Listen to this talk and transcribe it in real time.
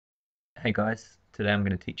Hey guys, today I'm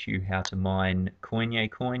going to teach you how to mine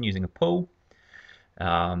Coinye Coin using a pool.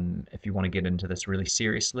 If you want to get into this really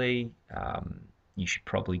seriously, you should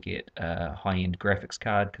probably get a high-end graphics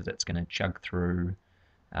card because it's going to chug through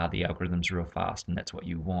the algorithms real fast, and that's what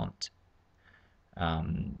you want.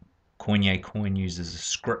 Coinye Coin uses a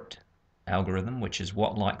script algorithm, which is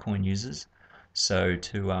what Litecoin uses. So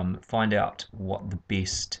to find out what the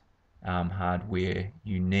best hardware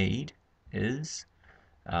you need is,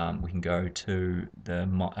 we can go to the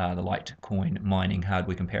Litecoin mining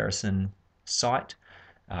hardware comparison site.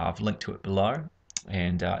 I've linked to it below,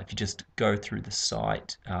 and if you just go through the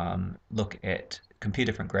site, look at compare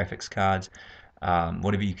different graphics cards,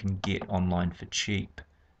 whatever you can get online for cheap,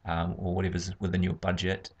 or whatever's within your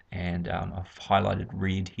budget. And I've highlighted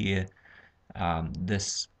red here.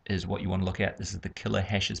 This is what you want to look at. This is the killer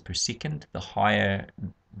hashes per second. The higher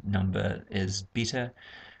number is better.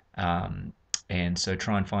 And so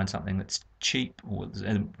try and find something that's cheap or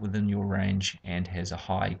within your range and has a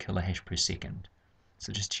high killer hash per second.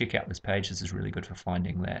 So just check out this page. This is really good for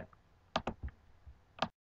finding that.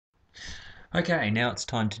 Okay, now it's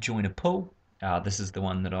time to join a pool. This is the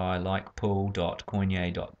one that I like,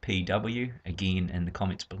 pool.coinye.pw. Again, in the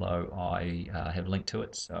comments below, I have a link to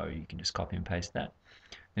it, so you can just copy and paste that.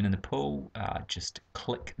 Then in the pool, just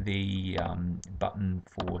click the button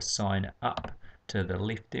for sign up to the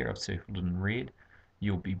left there. I've circled in red.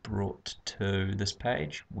 You'll be brought to this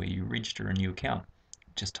page where you register a new account.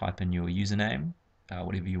 Just type in your username,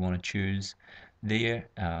 whatever you want to choose there,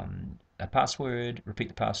 a password, repeat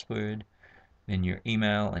the password, then your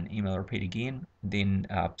email and email repeat again. Then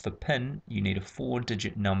for PIN, you need a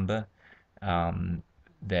 4-digit number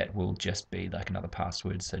that will just be like another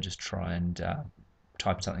password. So just try and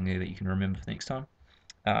type something there that you can remember for next time.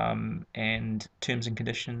 And terms and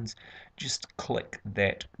conditions, just click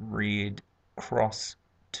that red cross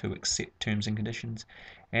to accept terms and conditions,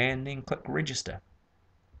 and then click register.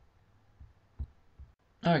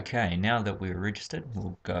 Okay, now that we're registered,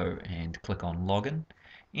 we'll go and click on login,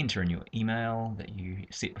 enter in your email that you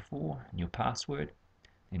set before and your password,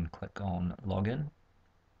 then click on login.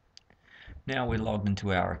 Now we're logged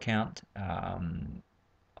into our account.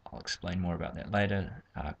 I'll explain more about that later.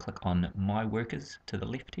 Click on My Workers to the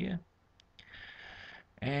left here.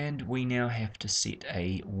 And we now have to set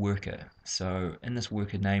a worker. So in this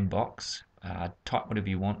worker name box, type whatever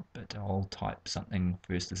you want, but I'll type something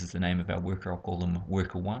first. This is the name of our worker. I'll call them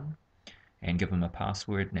worker1 and give them a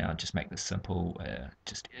password. Now just make this simple.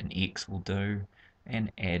 Just an X will do,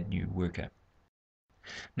 and add new worker.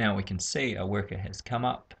 Now we can see our worker has come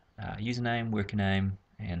up, username, worker name,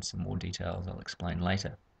 and some more details I'll explain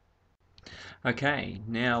later. Okay,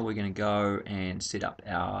 now we're going to go and set up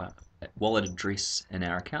our wallet address in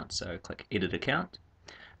our account. So click Edit Account.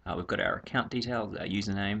 We've got our account details, our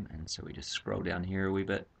username, and so we just scroll down here a wee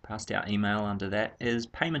bit. Past our email under that is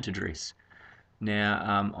payment address.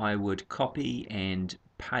 Now I would copy and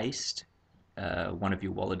paste one of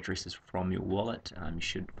your wallet addresses from your wallet. You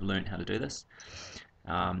should have learned how to do this.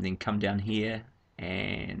 Then come down here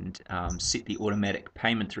and set the automatic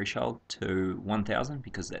payment threshold to 1,000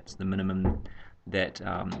 because that's the minimum that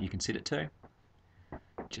you can set it to.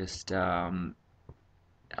 Just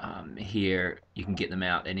here you can get them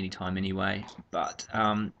out at any time anyway, but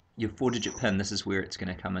your 4-digit PIN, this is where it's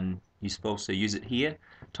going to come in useful, so use it here,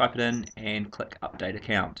 type it in and click update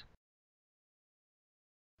account.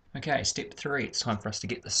 Okay, step 3, it's time for us to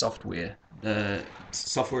get the software. The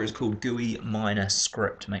software is called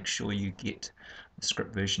guiminer-scrypt. Make sure you get the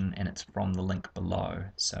script version and it's from the link below,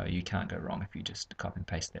 so you can't go wrong if you just copy and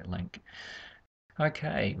paste that link.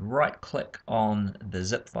 Okay, right click on the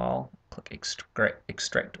zip file, click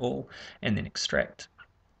extract all, and then extract.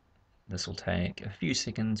 This will take a few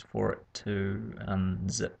seconds for it to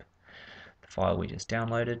unzip the file we just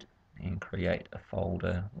downloaded and create a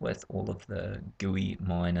folder with all of the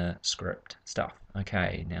guiminer-scrypt stuff.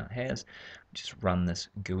 Okay, now it has. Just run this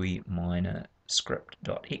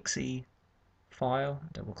guiminer-scrypt.exe file,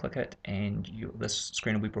 double click it, and this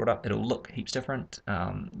screen will be brought up. It'll look heaps different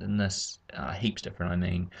than this, heaps different I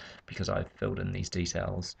mean, because I've filled in these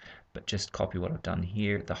details, but just copy what I've done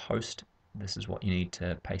here. The host, this is what you need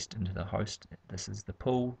to paste into the host. This is the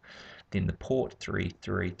pool, then the port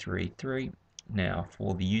 3333. Now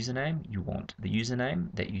for the username, you want the username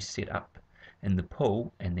that you set up in the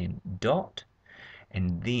pool, and then dot,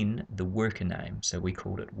 and then the worker name, so we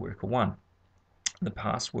called it worker1. The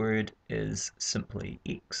password is simply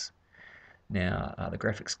X. Now the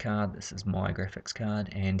graphics card, this is my graphics card,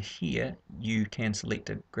 and here you can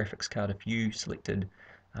select a graphics card if you selected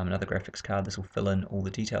Another graphics card. This will fill in all the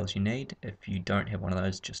details you need. If you don't have one of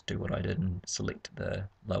those, just do what I did and select the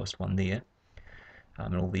lowest one there.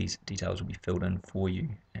 And all these details will be filled in for you.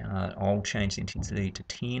 I'll change the intensity to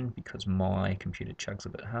 10 because my computer chugs a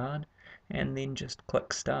bit hard, and then just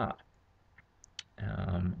click start.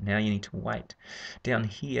 Now you need to wait. Down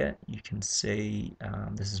here you can see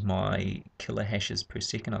this is my killer hashes per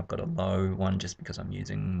second. I've got a low one just because I'm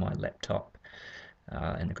using my laptop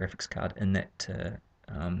and the graphics card in that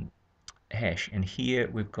hash. And here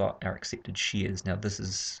we've got our accepted shares. Now this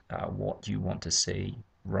is what you want to see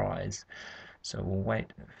rise. So we'll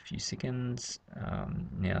wait a few seconds.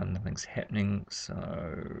 Now nothing's happening,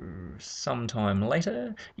 so sometime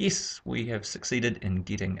later, yes, we have succeeded in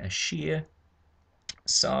getting a share.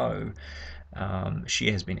 So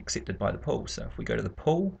share has been accepted by the pool. So if we go to the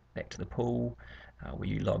pool, back to the pool where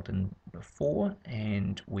you logged in before,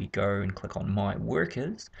 and we go and click on my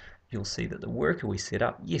workers, you'll see that the worker we set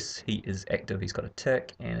up, yes, he is active, he's got a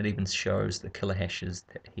tick, and it even shows the killer hashes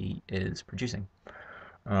that he is producing.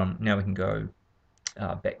 Now we can go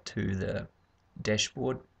back to the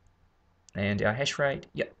dashboard, and our hash rate,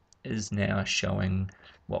 yep, is now showing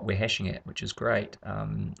what we're hashing at, which is great.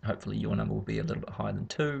 Hopefully your number will be a little bit higher than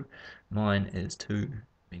 2. Mine is 2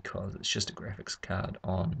 because it's just a graphics card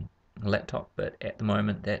on a laptop, but at the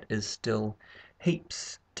moment that is still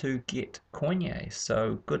heaps to get Coinye,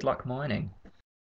 so good luck mining.